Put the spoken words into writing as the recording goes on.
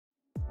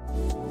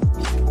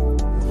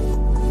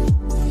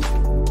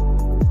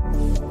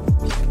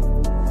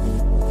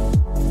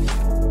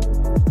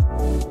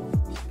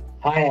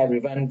Hi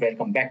everyone,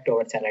 welcome back to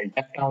our channel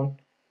DevTown.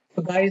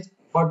 So guys,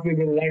 what we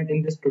will learn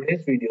in this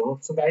today's video.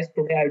 So guys,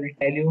 today I will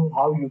tell you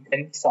how you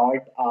can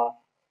sort a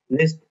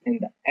list in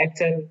the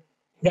Excel.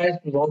 Guys,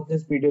 watch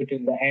this video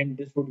till the end.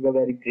 This would be a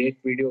very great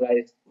video,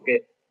 guys. Okay,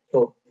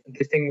 so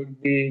this thing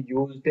would be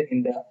used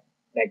in the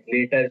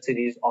later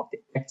series of the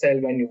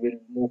Excel when you will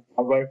move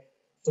forward.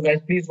 So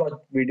guys, please watch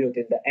video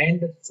till the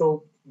end.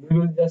 So we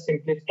will just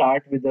simply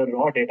start with the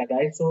raw data,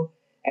 guys. So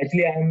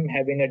actually, I'm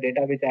having a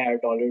data which I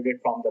have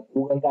downloaded from the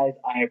Google, guys.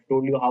 I have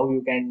told you how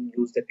you can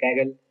use the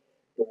Kaggle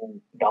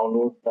to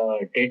download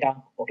the data.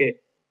 Okay,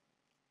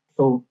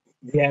 so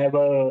we have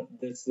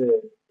this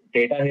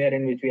data here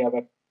in which we have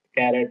a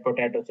carrot,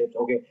 potato chips.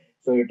 Okay,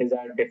 so it is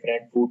a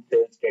different food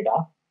sales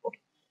data. Okay,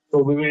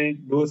 so we will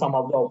do some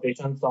of the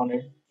operations on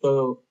it.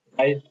 So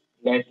guys,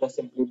 let's just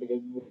simply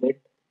begin with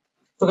it.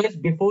 So guys,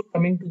 before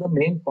coming to the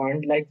main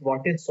point, like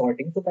what is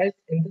sorting? So guys,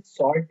 in the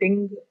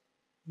sorting,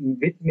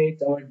 which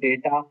makes our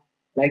data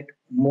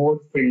more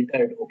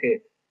filtered.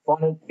 Okay, for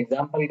an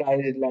example,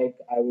 guys, like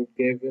I would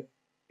give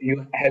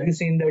you. Have you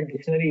seen the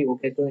dictionary?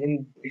 Okay, so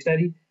in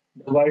dictionary,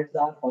 the words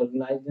are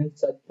organized in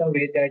such a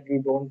way that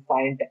you don't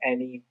find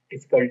any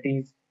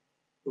difficulties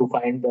to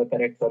find the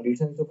correct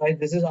solution. So guys,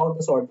 this is how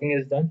the sorting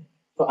is done.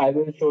 So I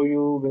will show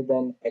you with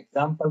an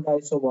example,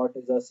 guys. So what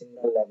is a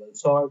single level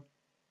sort?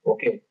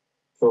 Okay,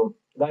 so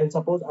guys,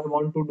 suppose I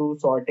want to do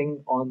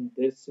sorting on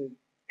this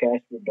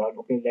cache withdrawal.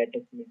 Okay, let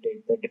me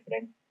take the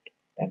different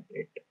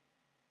template.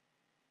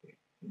 Okay,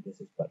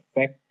 this is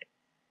perfect.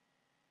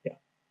 Yeah,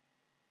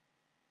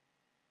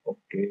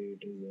 okay,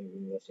 it is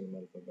having a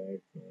single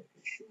alphabet, no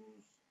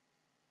issues.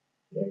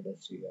 Let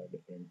us see a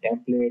different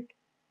template.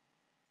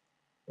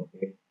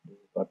 Okay, this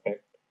is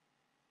perfect.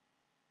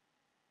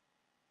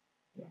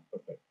 Yeah,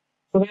 perfect.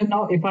 So then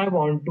now if I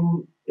want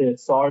to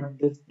sort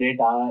this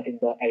data in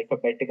the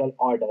alphabetical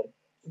order,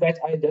 so guys,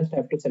 I just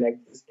have to select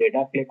this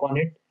data, click on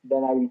it,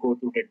 then I will go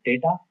to the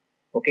data.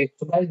 Okay,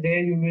 so guys, there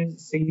you will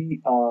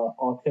see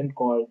option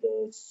called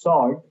the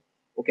sort.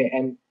 Okay,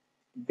 and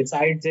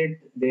besides it,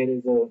 there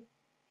is a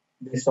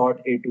they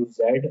sort A to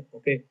Z.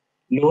 Okay,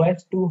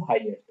 lowest to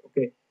highest.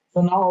 Okay,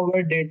 so now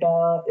our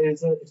data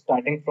is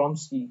starting from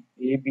C,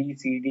 A, B,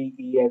 C, D,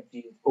 E, F,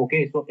 G.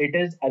 Okay, so it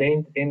is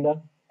arranged in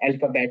the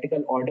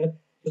alphabetical order.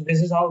 So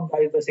this is how,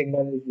 guys, the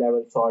single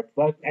level sort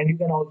works, and you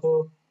can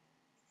also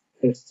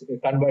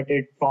convert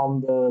it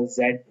from the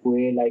Z to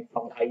A, like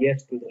from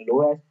highest to the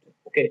lowest.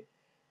 Okay,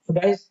 so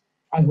guys,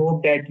 I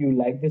hope that you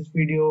like this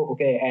video.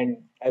 Okay, and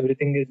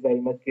everything is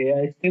very much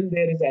clear. If still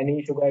there is any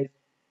issue, guys,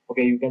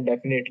 okay, you can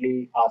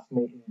definitely ask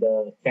me in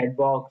the chat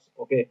box.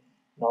 Okay,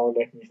 now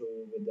let me show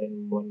you with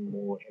then one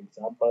more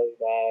example,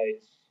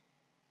 guys.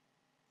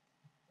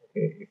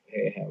 Okay, if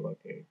I have a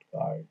credit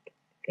card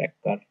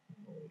tracker,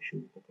 no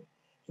issue. Okay,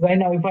 so right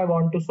now if I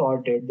want to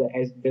sort it, the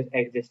as this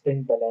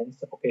existing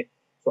balance. Okay,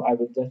 so I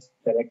will just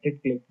select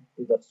it, click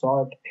to the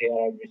sort. Here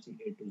I will see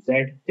A to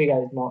Z. See,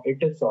 guys, now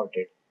it is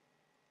sorted.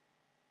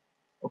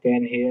 Okay,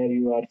 and here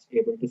you are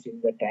able to see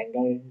the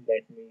triangle.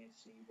 Let me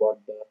see what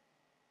the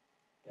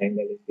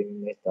triangle is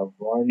giving us the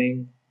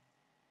warning.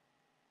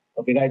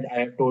 Okay, guys,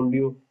 I have told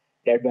you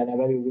that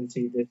whenever you will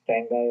see this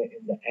triangle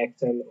in the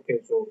Excel,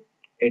 okay, so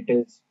it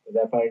is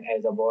referred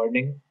as a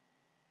warning.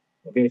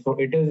 Okay, so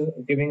it is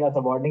giving us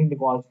a warning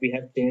because we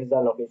have changed the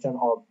location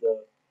of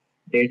the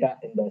data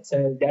in the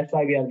cell. That's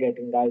why we are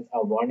getting, guys,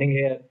 a warning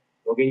here.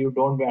 Okay, you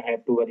don't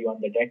have to worry on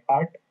the that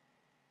part.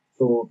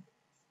 So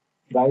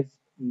guys,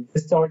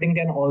 this sorting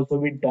can also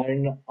be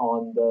done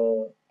on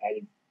the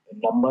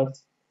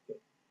numbers.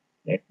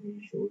 Let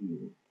me show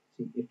you.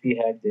 See if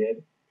we have there.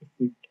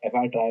 If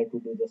I try to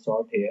do the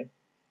sort here.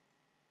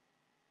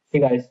 See,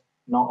 guys,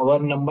 now our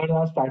numbers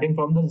are starting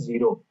from the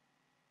zero.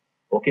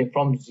 Okay,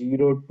 from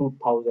 0 to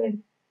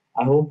 1000.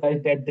 I hope,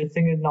 guys, that this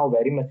thing is now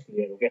very much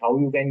clear. Okay, how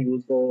you can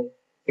use the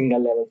single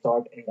level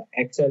sort in the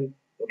Excel.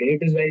 Okay, it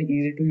is very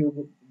easy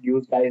to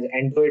use, guys,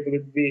 and so it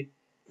will be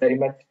very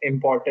much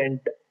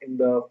important in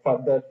the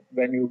further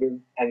when you will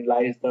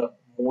analyze the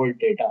more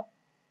data.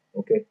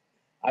 Okay,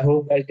 I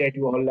hope, guys, that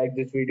you all like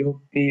this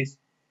video. Please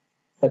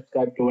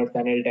subscribe to our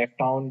channel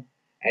DevTown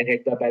and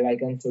hit the bell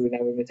icon so you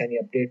never miss any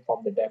update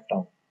from the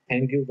DevTown.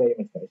 Thank you very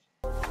much, guys.